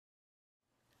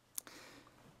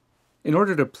In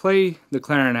order to play the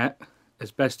clarinet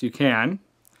as best you can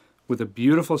with a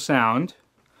beautiful sound,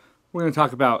 we're going to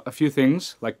talk about a few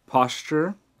things like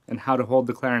posture and how to hold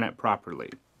the clarinet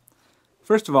properly.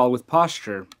 First of all, with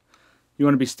posture, you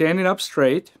want to be standing up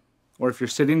straight, or if you're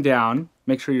sitting down,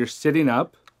 make sure you're sitting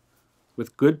up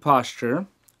with good posture,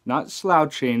 not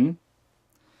slouching.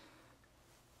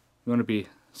 You want to be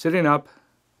sitting up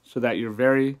so that you're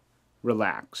very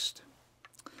relaxed.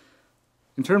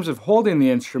 In terms of holding the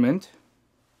instrument,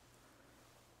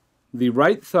 the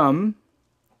right thumb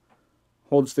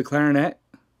holds the clarinet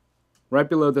right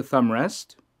below the thumb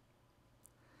rest,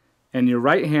 and your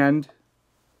right hand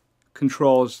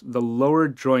controls the lower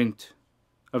joint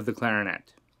of the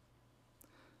clarinet.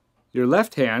 Your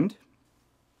left hand,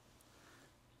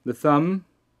 the thumb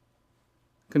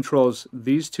controls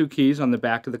these two keys on the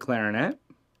back of the clarinet,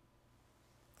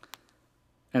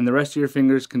 and the rest of your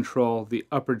fingers control the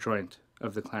upper joint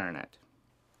of the clarinet.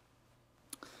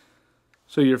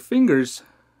 So your fingers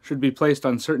should be placed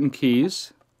on certain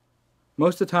keys.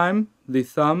 Most of the time, the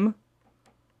thumb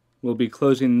will be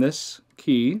closing this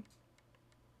key.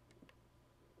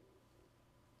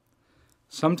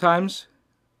 Sometimes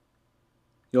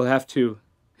you'll have to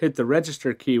hit the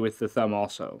register key with the thumb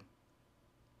also.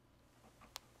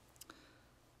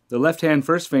 The left hand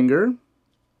first finger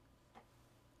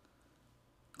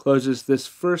closes this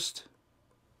first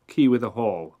key with a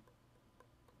hole.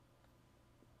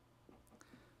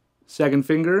 Second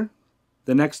finger,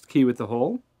 the next key with the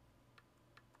hole.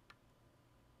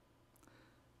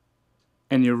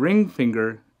 And your ring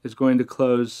finger is going to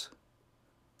close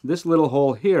this little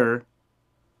hole here,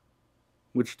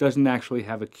 which doesn't actually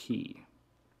have a key.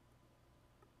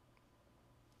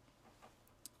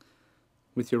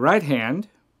 With your right hand,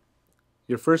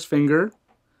 your first finger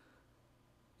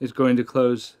is going to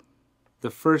close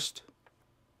the first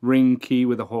ring key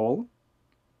with a hole.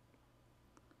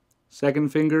 Second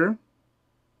finger,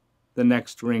 the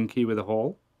next ring key with a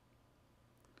hole.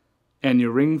 And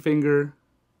your ring finger,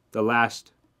 the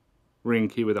last ring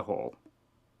key with a hole.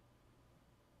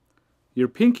 Your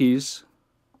pinkies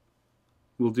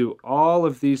will do all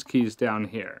of these keys down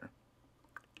here,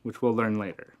 which we'll learn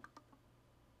later.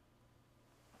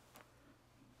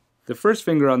 The first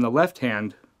finger on the left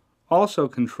hand also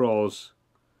controls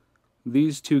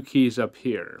these two keys up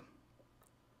here,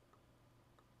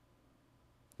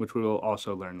 which we will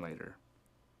also learn later.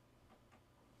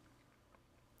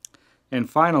 And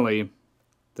finally,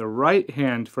 the right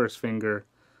hand first finger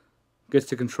gets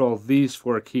to control these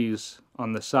four keys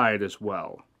on the side as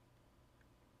well.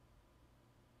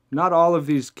 Not all of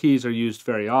these keys are used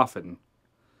very often,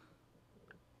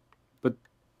 but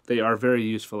they are very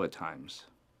useful at times.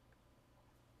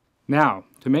 Now,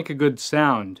 to make a good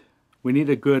sound, we need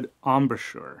a good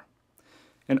embouchure.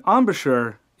 An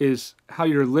embouchure is how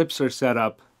your lips are set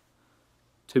up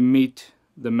to meet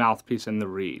the mouthpiece and the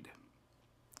reed.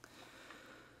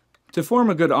 To form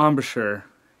a good embouchure,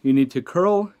 you need to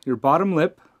curl your bottom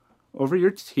lip over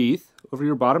your teeth, over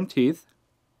your bottom teeth,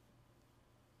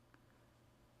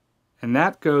 and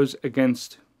that goes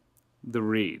against the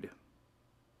reed.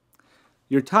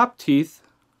 Your top teeth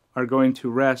are going to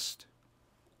rest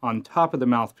on top of the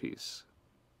mouthpiece.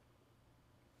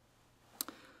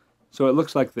 So it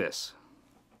looks like this.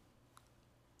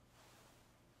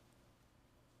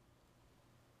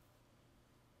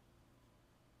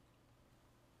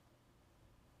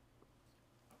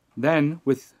 Then,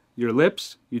 with your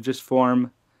lips, you just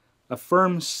form a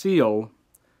firm seal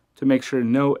to make sure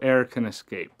no air can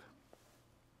escape.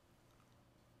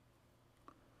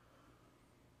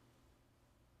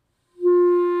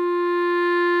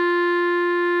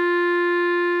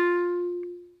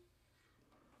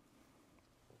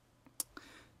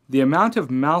 The amount of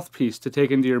mouthpiece to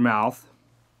take into your mouth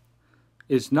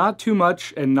is not too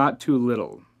much and not too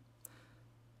little.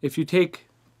 If you take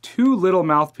too little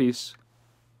mouthpiece,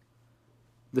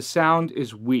 the sound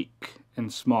is weak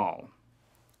and small.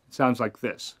 It sounds like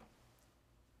this.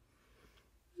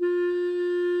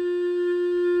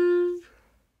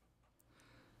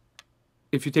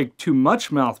 If you take too much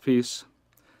mouthpiece,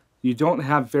 you don't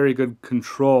have very good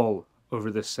control over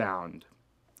the sound.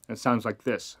 It sounds like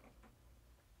this.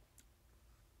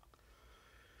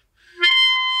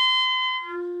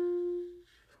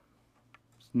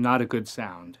 It's not a good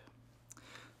sound.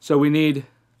 So we need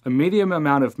a medium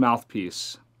amount of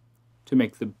mouthpiece to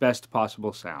make the best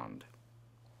possible sound.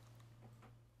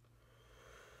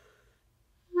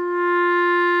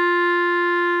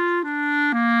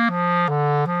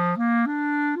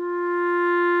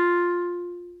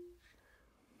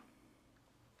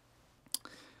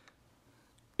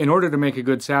 In order to make a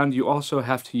good sound, you also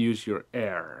have to use your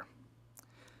air.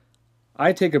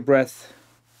 I take a breath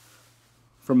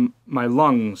from my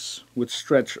lungs, which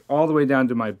stretch all the way down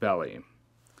to my belly.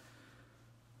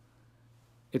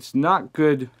 It's not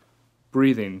good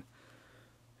breathing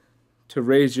to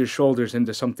raise your shoulders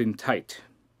into something tight.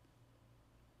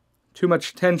 Too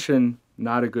much tension,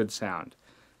 not a good sound.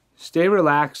 Stay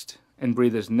relaxed and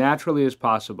breathe as naturally as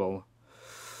possible.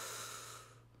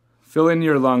 Fill in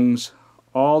your lungs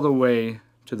all the way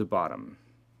to the bottom.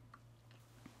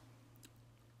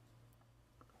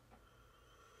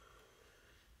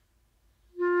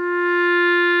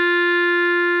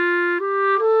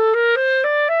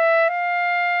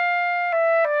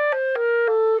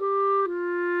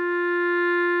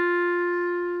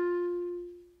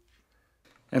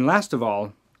 And last of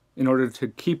all, in order to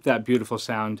keep that beautiful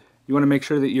sound, you want to make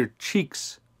sure that your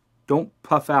cheeks don't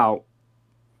puff out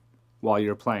while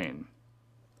you're playing.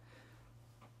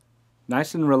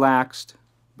 Nice and relaxed,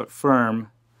 but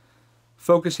firm,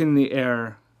 focusing the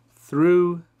air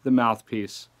through the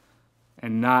mouthpiece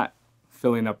and not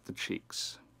filling up the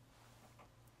cheeks.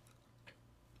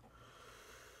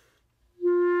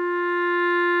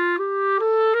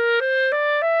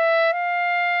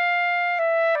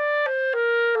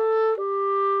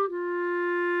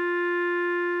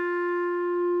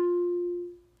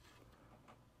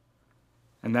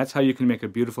 And that's how you can make a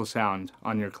beautiful sound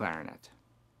on your clarinet.